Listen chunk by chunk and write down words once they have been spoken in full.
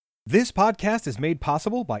This podcast is made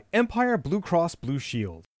possible by Empire Blue Cross Blue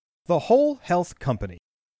Shield, the whole health company.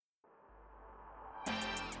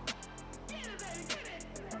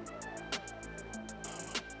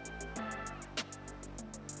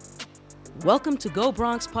 Welcome to Go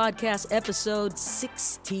Bronx Podcast, episode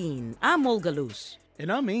 16. I'm Olga Luz. And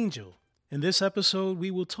I'm Angel. In this episode,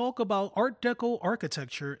 we will talk about Art Deco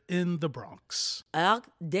architecture in the Bronx. Art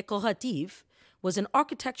décoratif was an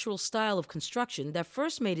architectural style of construction that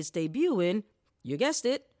first made its debut in, you guessed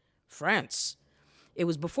it, France. It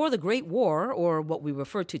was before the Great War, or what we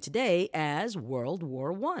refer to today as World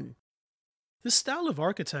War I. This style of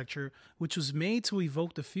architecture, which was made to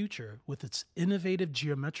evoke the future with its innovative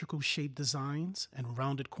geometrical shaped designs and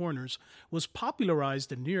rounded corners, was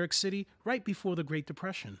popularized in New York City right before the Great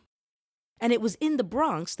Depression. And it was in the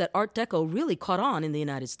Bronx that Art Deco really caught on in the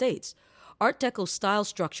United States. Art Deco style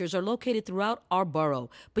structures are located throughout our borough,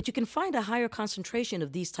 but you can find a higher concentration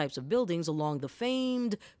of these types of buildings along the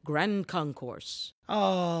famed Grand Concourse.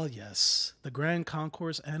 Ah, yes, the Grand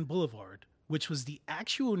Concourse and Boulevard, which was the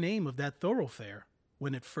actual name of that thoroughfare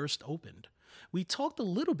when it first opened. We talked a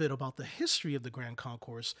little bit about the history of the Grand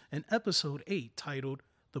Concourse in episode 8 titled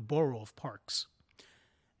The Borough of Parks.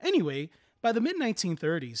 Anyway, by the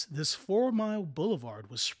mid-1930s, this 4-mile boulevard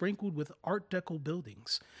was sprinkled with Art Deco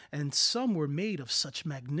buildings, and some were made of such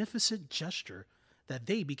magnificent gesture that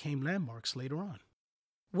they became landmarks later on.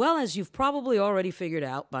 Well, as you've probably already figured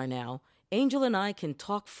out by now, Angel and I can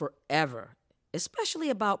talk forever, especially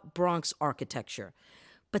about Bronx architecture.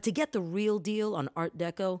 But to get the real deal on Art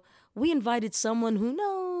Deco, we invited someone who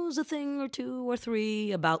knows a thing or two or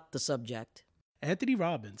three about the subject. Anthony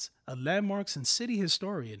Robbins, a landmarks and city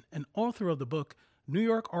historian and author of the book New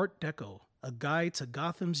York Art Deco, A Guide to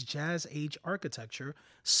Gotham's Jazz Age Architecture,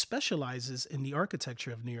 specializes in the architecture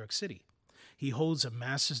of New York City. He holds a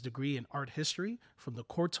master's degree in art history from the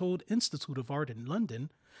Courtauld Institute of Art in London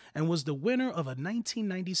and was the winner of a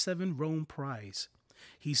 1997 Rome Prize.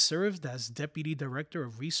 He served as Deputy Director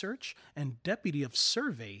of Research and Deputy of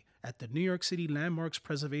Survey at the New York City Landmarks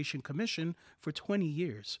Preservation Commission for 20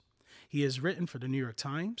 years. He has written for the New York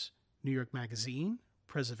Times, New York Magazine,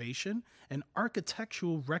 Preservation, and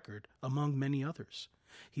Architectural Record, among many others.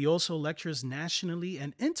 He also lectures nationally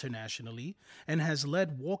and internationally and has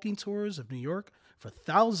led walking tours of New York for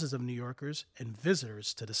thousands of New Yorkers and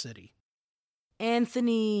visitors to the city.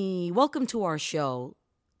 Anthony, welcome to our show.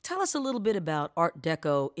 Tell us a little bit about Art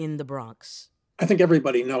Deco in the Bronx. I think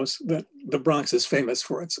everybody knows that the Bronx is famous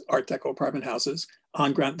for its Art Deco apartment houses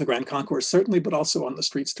on the Grand Concourse, certainly, but also on the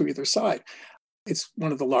streets to either side. It's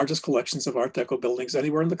one of the largest collections of Art Deco buildings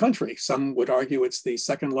anywhere in the country. Some would argue it's the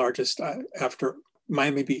second largest after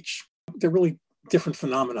Miami Beach. They're really different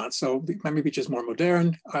phenomena. So Miami Beach is more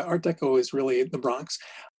modern. Art Deco is really the Bronx.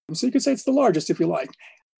 So you could say it's the largest if you like.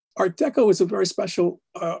 Art Deco is a very special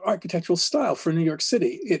architectural style for New York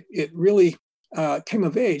City. It really came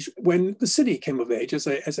of age when the city came of age as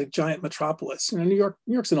a giant metropolis. You know, New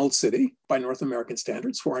York's an old city by North American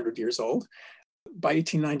standards, 400 years old. By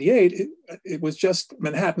 1898, it was just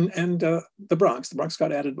Manhattan and the Bronx. The Bronx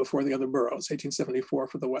got added before the other boroughs, 1874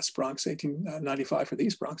 for the West Bronx, 1895 for the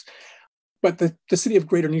East Bronx. But the city of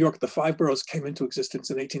Greater New York, the 5 boroughs, came into existence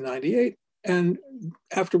in 1898. And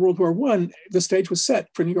after World War I, the stage was set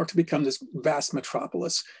for New York to become this vast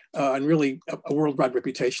metropolis and really a worldwide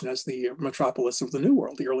reputation as the metropolis of the New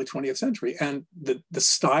World, the early 20th century. And the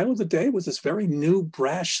style of the day was this very new,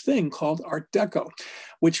 brash thing called Art Deco,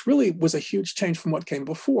 which really was a huge change from what came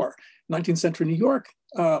before. 19th century New York,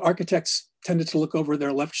 architects tended to look over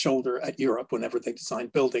their left shoulder at Europe whenever they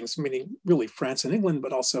designed buildings, meaning really France and England,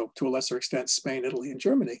 but also to a lesser extent, Spain, Italy, and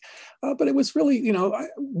Germany. But it was really,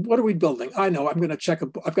 what are we building? I know I'm going to check.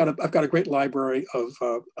 I've got a great library of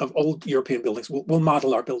old European buildings. We'll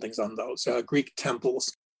model our buildings on those, Greek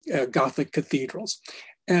temples, Gothic cathedrals.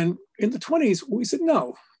 And in the 20s, we said,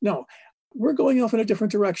 no, we're going off in a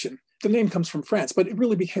different direction. The name comes from France, but it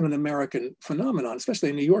really became an American phenomenon, especially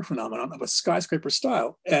a New York phenomenon of a skyscraper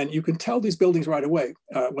style. And you can tell these buildings right away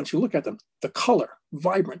once you look at them. The color,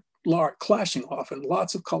 vibrant, large, clashing often,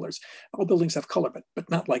 lots of colors. All buildings have color, but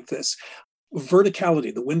not like this.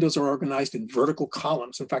 Verticality, the windows are organized in vertical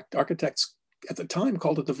columns. In fact, architects at the time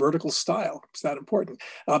called it the vertical style. It's that important.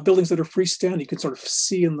 Buildings that are freestanding, you can sort of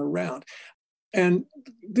see in the round. And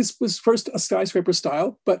this was first a skyscraper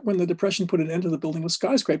style, but when the Depression put an end to the building with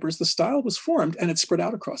skyscrapers, the style was formed and it spread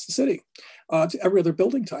out across the city to every other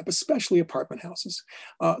building type, especially apartment houses,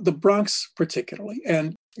 the Bronx particularly.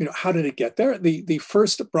 And How did it get there? The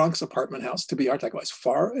first Bronx apartment house to be Art Deco, as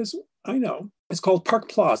far as I know, is called Park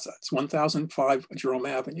Plaza. It's 1005 Jerome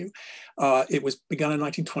Avenue. It was begun in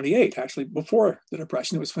 1928, actually before the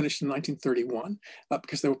Depression. It was finished in 1931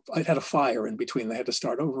 because it had a fire in between. They had to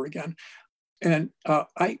start over again. And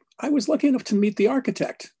I was lucky enough to meet the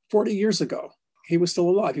architect 40 years ago. He was still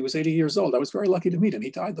alive. He was 80 years old. I was very lucky to meet him. He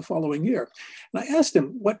died the following year. And I asked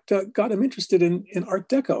him what got him interested in Art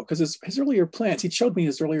Deco, because his earlier plans, he showed me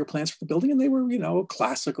his earlier plans for the building, and they were,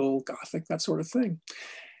 classical, Gothic, that sort of thing.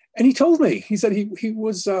 And he told me, he said he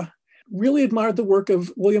was really admired the work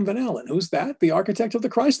of William Van Allen. Who's that? The architect of the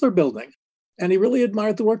Chrysler Building. And he really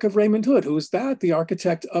admired the work of Raymond Hood. Who is that? The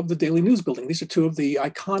architect of the Daily News Building. These are two of the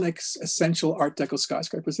iconic, essential Art Deco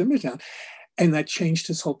skyscrapers in Midtown. And that changed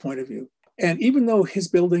his whole point of view. And even though his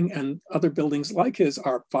building and other buildings like his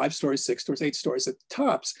are 5 stories, 6 stories, 8 stories at the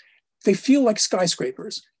tops, they feel like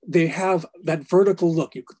skyscrapers. They have that vertical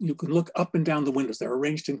look. You can look up and down the windows. They're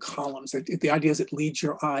arranged in columns. The idea is it leads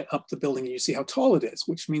your eye up the building and you see how tall it is,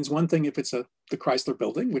 which means one thing if it's the Chrysler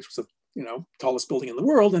Building, which was the tallest building in the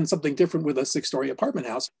world, and something different with a 6-story apartment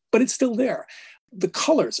house, but it's still there. The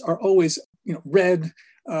colors are always red,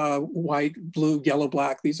 white, blue, yellow,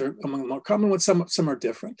 black. These are among the more common ones. Some are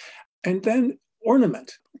different. And then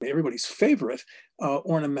ornament, everybody's favorite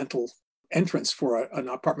ornamental entrance for an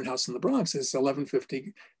apartment house in the Bronx is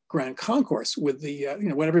 1150 Grand Concourse with the,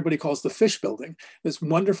 what everybody calls the fish building, this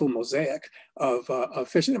wonderful mosaic of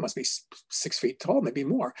fish, and it must be 6 feet tall, maybe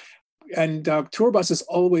more. And tour buses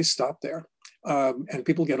always stop there. And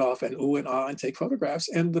people get off and ooh and ah and take photographs.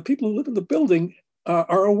 And the people who live in the building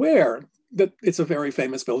are aware that it's a very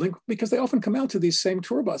famous building because they often come out to these same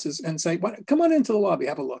tour buses and say, come on into the lobby,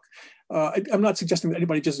 have a look. I'm not suggesting that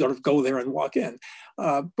anybody just sort of go there and walk in,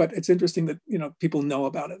 but it's interesting that people know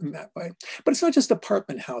about it in that way. But it's not just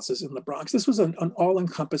apartment houses in the Bronx. This was an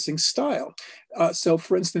all-encompassing style. So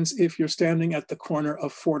for instance, if you're standing at the corner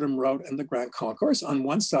of Fordham Road and the Grand Concourse, on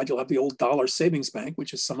one side you'll have the old Dollar Savings Bank,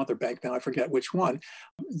 which is some other bank now, I forget which one.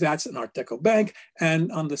 That's an Art Deco bank.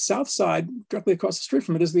 And on the south side, directly across the street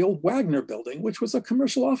from it, is the old Wagner Building, which was a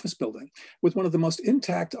commercial office building with one of the most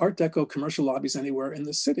intact Art Deco commercial lobbies anywhere in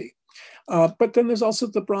the city. But then there's also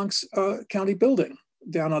the Bronx County Building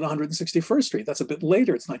down on 161st Street. That's a bit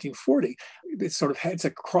later. It's 1940. It's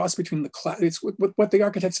a cross between it's what the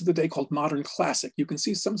architects of the day called modern classic. You can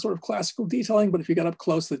see some sort of classical detailing, but if you get up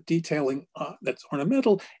close, the detailing that's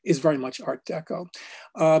ornamental is very much Art Deco.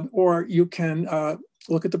 Or you can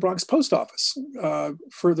look at the Bronx Post Office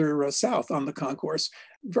further south on the concourse.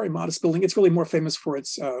 Very modest building. It's really more famous for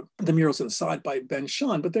its the murals inside by Ben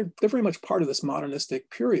Shahn, but they're very much part of this modernistic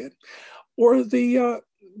period. Or the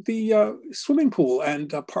swimming pool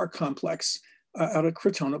and park complex out at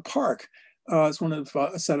Crotona Park is one of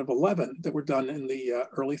a set of 11 that were done in the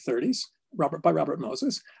early 30s by Robert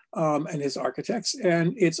Moses and his architects,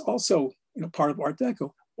 and it's also part of Art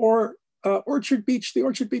Deco. Or Orchard Beach, the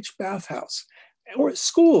Orchard Beach Bathhouse. Or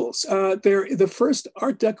schools. The first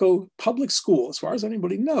Art Deco public school, as far as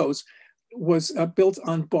anybody knows, was built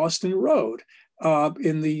on Boston Road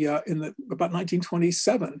in about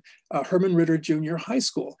 1927. Herman Ritter Junior High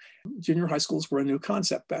School. Junior high schools were a new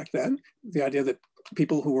concept back then. The idea that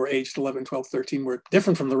people who were aged 11, 12, 13 were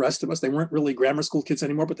different from the rest of us. They weren't really grammar school kids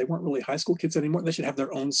anymore, but they weren't really high school kids anymore. They should have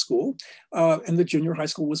their own school. And the junior high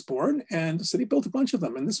school was born, and the city built a bunch of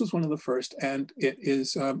them. And this was one of the first. And it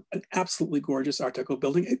is an absolutely gorgeous Art Deco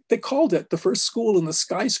building. They called it the first school in the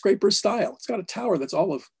skyscraper style. It's got a tower that's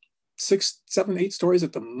all of 6, 7, 8 stories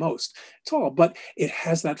at the most tall, but it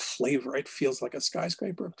has that flavor. It feels like a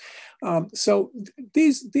skyscraper. So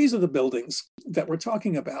these are the buildings that we're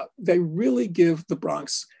talking about. They really give the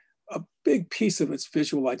Bronx a big piece of its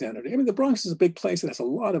visual identity. I mean, the Bronx is a big place. It has a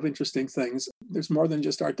lot of interesting things. There's more than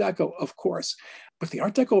just Art Deco, of course, but the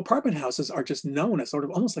Art Deco apartment houses are just known as sort of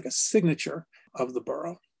almost like a signature of the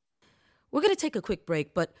borough. We're going to take a quick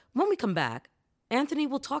break, but when we come back, Anthony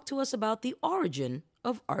will talk to us about the origin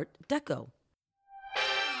of Art Deco.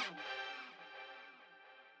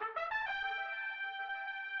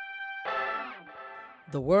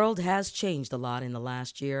 The world has changed a lot in the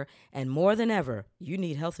last year, and more than ever, you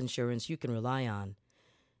need health insurance you can rely on.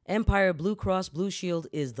 Empire Blue Cross Blue Shield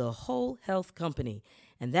is the whole health company,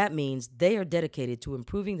 and that means they are dedicated to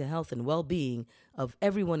improving the health and well-being of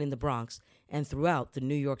everyone in the Bronx and throughout the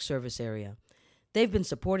New York service area. They've been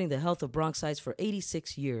supporting the health of Bronxites for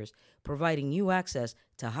 86 years, providing you access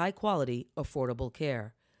to high-quality, affordable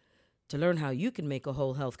care. To learn how you can make a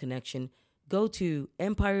whole health connection, go to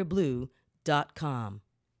empireblue.com.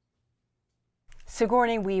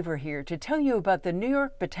 Sigourney Weaver here to tell you about the New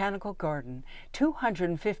York Botanical Garden.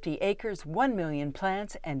 250 acres, 1 million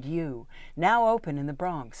plants, and you. Now open in the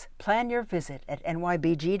Bronx. Plan your visit at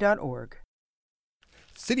nybg.org.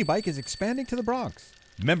 Citi Bike is expanding to the Bronx.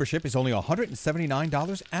 Membership is only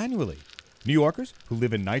 $179 annually. New Yorkers who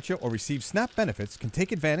live in NYCHA or receive SNAP benefits can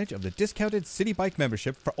take advantage of the discounted Citi Bike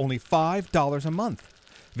membership for only $5 a month.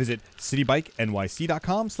 Visit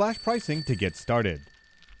citybikenyc.com/pricing to get started.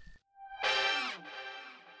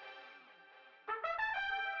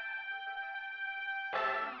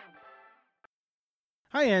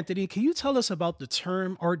 Hi, Anthony. Can you tell us about the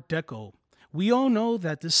term Art Deco? We all know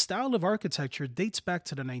that this style of architecture dates back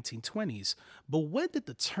to the 1920s, but when did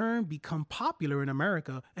the term become popular in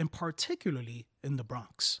America, and particularly in the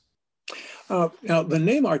Bronx? Now, the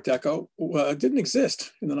name Art Deco didn't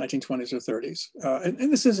exist in the 1920s or 30s,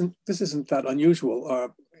 and this isn't that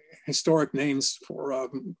unusual. Historic names for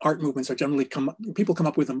art movements are generally people come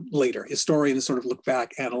up with them later. Historians sort of look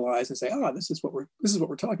back, analyze, and say, this is what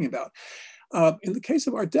we're talking about. In the case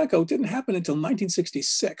of Art Deco, it didn't happen until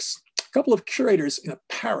 1966. A couple of curators in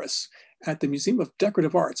Paris at the Museum of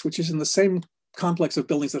Decorative Arts, which is in the same complex of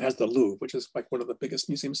buildings that has the Louvre, which is like one of the biggest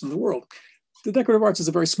museums in the world. The Decorative Arts is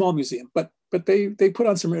a very small museum, but they put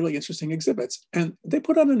on some really interesting exhibits. And they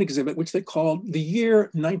put on an exhibit which they called the year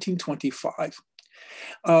 1925.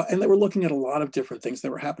 And they were looking at a lot of different things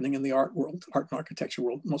that were happening in the art world, art and architecture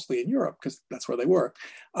world, mostly in Europe, because that's where they were.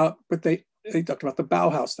 But they talked about the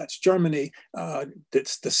Bauhaus, that's Germany,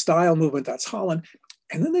 it's the style movement, that's Holland.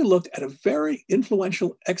 And then they looked at a very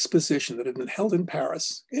influential exposition that had been held in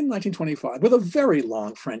Paris in 1925 with a very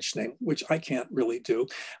long French name, which I can't really do.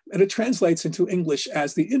 And it translates into English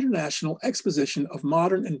as the International Exposition of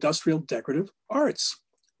Modern Industrial Decorative Arts,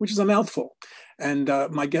 which is a mouthful. And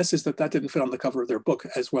my guess is that didn't fit on the cover of their book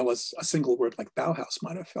as well as a single word like Bauhaus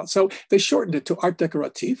might have felt. So they shortened it to Art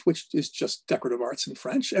Décoratif, which is just decorative arts in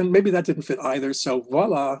French. And maybe that didn't fit either. So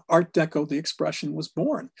voila, Art Deco, the expression, was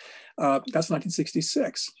born. That's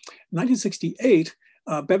 1966. 1968,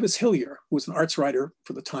 Bevis Hillier, who was an arts writer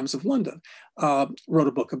for the Times of London, wrote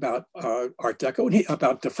a book about Art Deco, and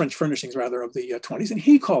about the French furnishings, rather, of the 20s, and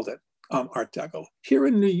he called it Art Deco. Here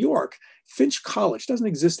in New York, Finch College doesn't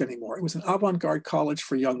exist anymore. It was an avant-garde college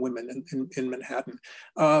for young women in Manhattan,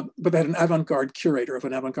 but they had an avant-garde curator of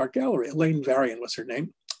an avant-garde gallery. Elaine Varian was her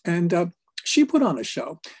name. And she put on a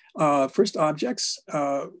show, first Objects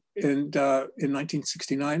in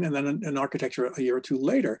 1969, and then an Architecture a year or two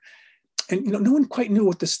later. And no one quite knew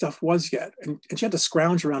what this stuff was yet. And she had to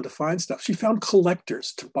scrounge around to find stuff. She found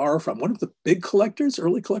collectors to borrow from. One of the big collectors,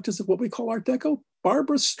 early collectors of what we call Art Deco,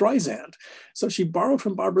 Barbra Streisand. So she borrowed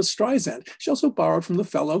from Barbra Streisand. She also borrowed from the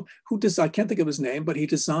fellow who I can't think of his name, but he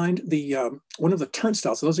designed the one of the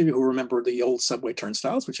turnstiles. So those of you who remember the old subway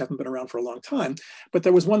turnstiles, which haven't been around for a long time, but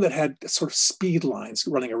there was one that had sort of speed lines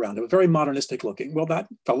running around it, very modernistic looking. Well, that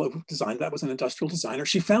fellow who designed that was an industrial designer.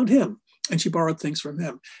 She found him and she borrowed things from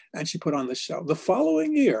him and she put on this show. The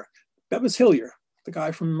following year, Bevis Hillier, the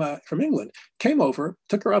guy from England, came over,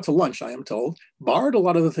 took her out to lunch, I am told, borrowed a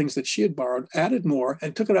lot of the things that she had borrowed, added more,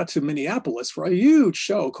 and took it out to Minneapolis for a huge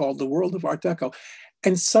show called The World of Art Deco.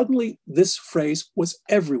 And suddenly this phrase was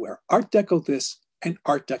everywhere. Art Deco this and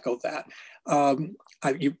Art Deco that. In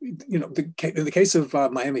the case of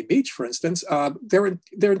Miami Beach, for instance,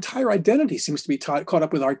 their entire identity seems to be caught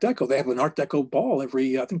up with Art Deco. They have an Art Deco ball I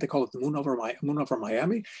think they call it the Moon Over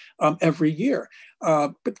Miami, every year.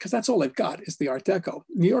 But because that's all they've got is the Art Deco.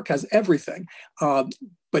 New York has everything.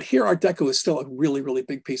 But here, Art Deco is still a really, really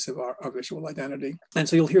big piece of our visual identity. And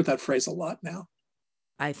so you'll hear that phrase a lot now.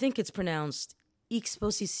 I think it's pronounced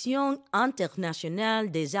Exposition Internationale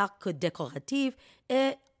des Arts Décoratifs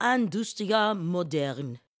et Industria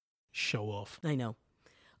Moderne. Show off. I know.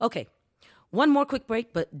 Okay, one more quick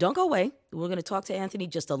break, but don't go away. We're going to talk to Anthony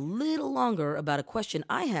just a little longer about a question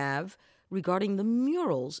I have regarding the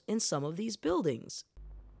murals in some of these buildings.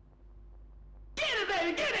 Get it,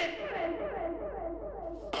 baby, get it!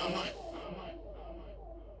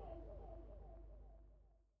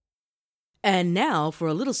 And now for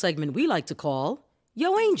a little segment we like to call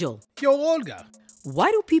Yo Angel. Yo Olga. Why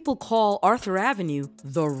do people call Arthur Avenue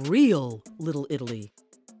the real Little Italy?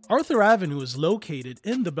 Arthur Avenue is located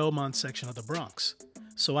in the Belmont section of the Bronx.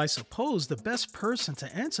 So I suppose the best person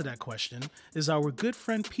to answer that question is our good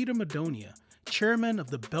friend Peter Madonia, chairman of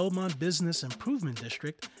the Belmont Business Improvement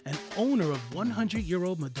District and owner of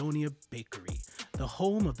 100-year-old Madonia Bakery, the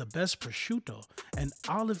home of the best prosciutto and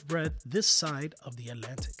olive bread this side of the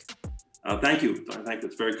Atlantic. Thank you.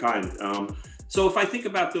 It's very kind. So if I think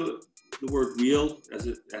about the the word real as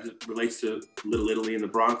it relates to Little Italy in the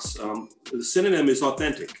Bronx. The synonym is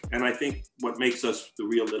authentic. And I think what makes us the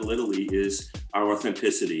real Little Italy is our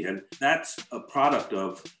authenticity. And that's a product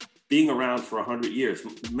of being around for 100 years.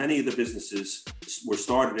 Many of the businesses were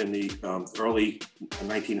started in the early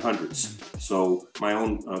 1900s. So my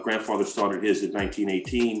own grandfather started his in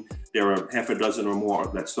 1918. There are half a dozen or more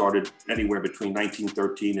that started anywhere between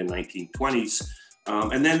 1913 and 1920s.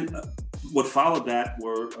 And then what followed that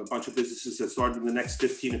were a bunch of businesses that started in the next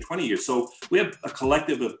 15 and 20 years. So we have a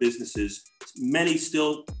collective of businesses, many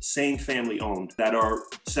still same family owned, that are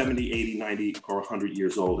 70, 80, 90, or 100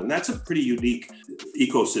 years old. And that's a pretty unique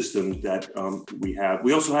ecosystem that we have.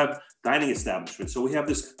 We also have dining establishments. So we have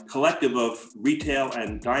this collective of retail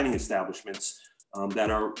and dining establishments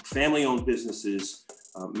that are family owned businesses,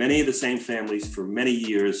 many of the same families for many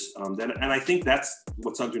years. And I think that's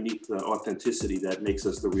what's underneath the authenticity that makes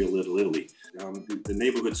us the real Little Italy. The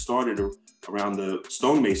neighborhood started around the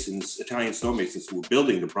stonemasons, Italian stonemasons who were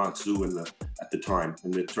building the Bronx Zoo at the time,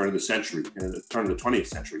 in the turn of the century, in the turn of the 20th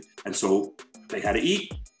century. And so they had to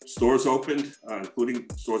eat. Stores opened, including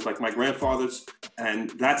stores like my grandfather's. And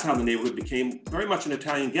that's how the neighborhood became very much an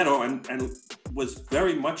Italian ghetto and was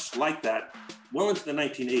very much like that well into the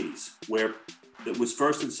 1980s, where it was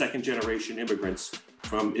first and second generation immigrants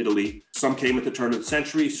from Italy. Some came at the turn of the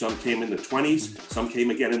century, some came in the 20s, some came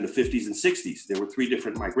again in the 50s and 60s. There were 3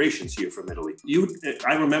 different migrations here from Italy.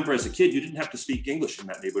 I remember as a kid, you didn't have to speak English in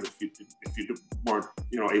that neighborhood if you weren't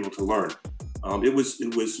able to learn. It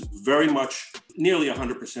was very much nearly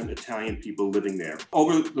 100% Italian people living there.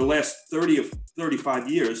 Over the last 30 or 35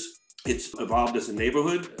 years, it's evolved as a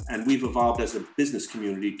neighborhood, and we've evolved as a business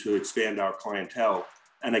community to expand our clientele.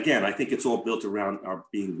 And again, I think it's all built around our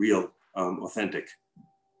being real, authentic.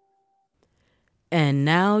 And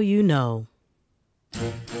now you know.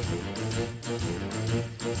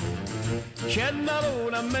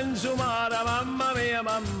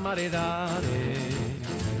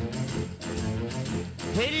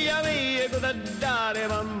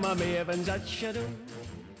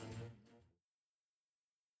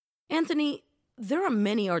 Anthony, there are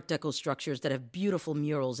many Art Deco structures that have beautiful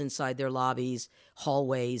murals inside their lobbies,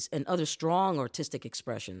 hallways, and other strong artistic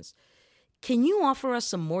expressions. Can you offer us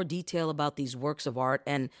some more detail about these works of art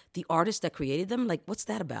and the artist that created them? Like, what's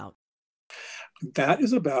that about? That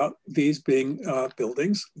is about these being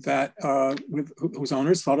buildings that whose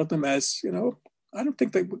owners thought of them as, I don't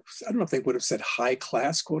know if they would have said high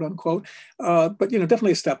class, quote unquote, but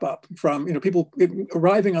definitely a step up from people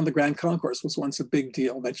arriving on the Grand Concourse was once a big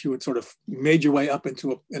deal, that you would sort of made your way up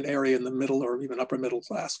into an area in the middle or even upper middle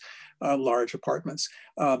class, large apartments,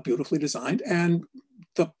 beautifully designed, and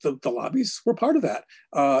the lobbies were part of that.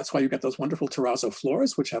 That's why you get those wonderful terrazzo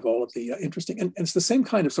floors, which have all of the interesting, and it's the same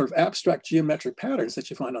kind of sort of abstract geometric patterns that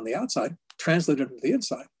you find on the outside translated into the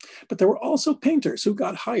inside. But there were also painters who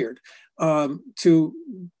got hired for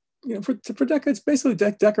decades, basically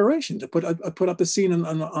decoration, to put up a scene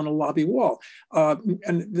on a lobby wall.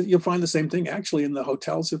 And you'll find the same thing actually in the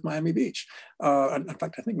hotels of Miami Beach. In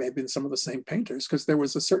fact, I think maybe in some of the same painters, because there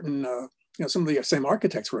was a certain, some of the same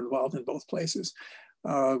architects were involved in both places.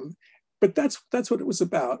 But that's what it was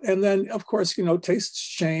about. And then, of course, tastes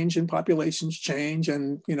change and populations change,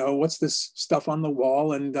 and what's this stuff on the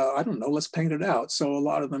wall? And I don't know, let's paint it out. So a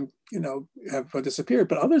lot of them, have disappeared,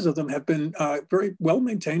 but others of them have been very well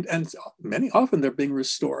maintained, and often they're being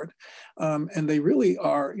restored. And they really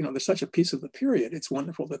are, they're such a piece of the period. It's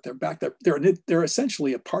wonderful that they're back there. They're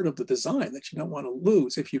essentially a part of the design that you don't want to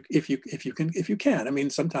lose if you can. I mean,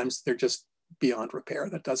 sometimes they're just beyond repair.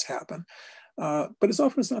 That does happen. But as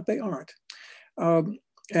often as not, they aren't.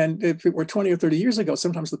 And if it were 20 or 30 years ago,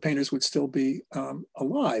 sometimes the painters would still be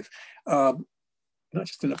alive. Not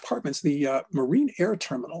just in apartments, the Marine Air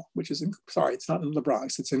Terminal, which is it's not in the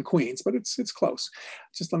Bronx, it's in Queens, but it's close,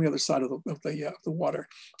 just on the other side of the water,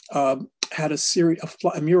 had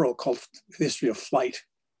a mural called "The History of Flight,"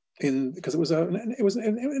 because it was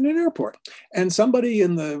in an airport, and somebody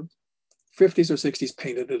in the 50s or 60s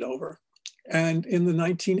painted it over, and in the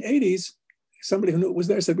 1980s. Somebody who knew it was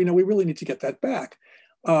there said, we really need to get that back.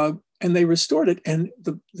 And they restored it. And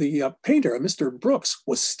the painter, Mr. Brooks,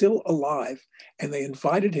 was still alive. And they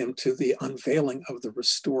invited him to the unveiling of the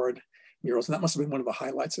restored murals. And that must have been one of the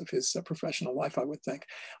highlights of his professional life, I would think.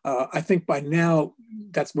 I think by now,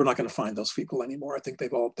 we're not going to find those people anymore. I think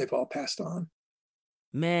they've all passed on.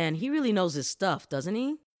 Man, he really knows his stuff, doesn't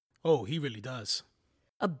he? Oh, he really does.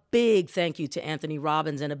 A big thank you to Anthony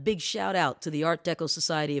Robbins and a big shout out to the Art Deco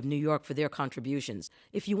Society of New York for their contributions.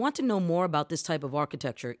 If you want to know more about this type of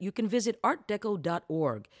architecture, you can visit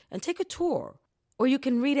artdeco.org and take a tour. Or you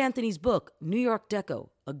can read Anthony's book, New York Deco,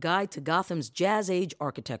 A Guide to Gotham's Jazz Age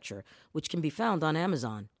Architecture, which can be found on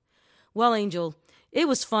Amazon. Well, Angel, it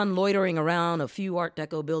was fun loitering around a few Art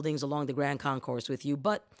Deco buildings along the Grand Concourse with you,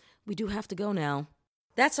 but we do have to go now.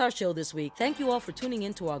 That's our show this week. Thank you all for tuning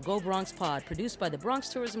in to our Go Bronx pod, produced by the Bronx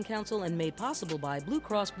Tourism Council and made possible by Blue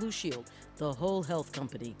Cross Blue Shield, the whole health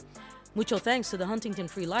company. Mucho thanks to the Huntington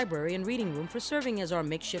Free Library and Reading Room for serving as our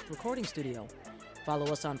makeshift recording studio.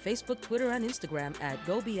 Follow us on Facebook, Twitter, and Instagram at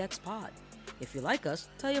GoBXPod. If you like us,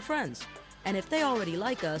 tell your friends. And if they already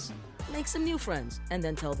like us, make some new friends and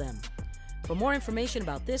then tell them. For more information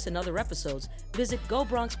about this and other episodes, visit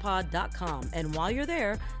GoBronxPod.com. And while you're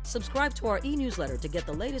there, subscribe to our e-newsletter to get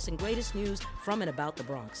the latest and greatest news from and about the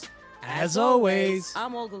Bronx. As always,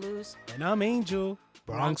 I'm Olga Luz. And I'm Angel.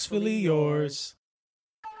 Bronxville yours.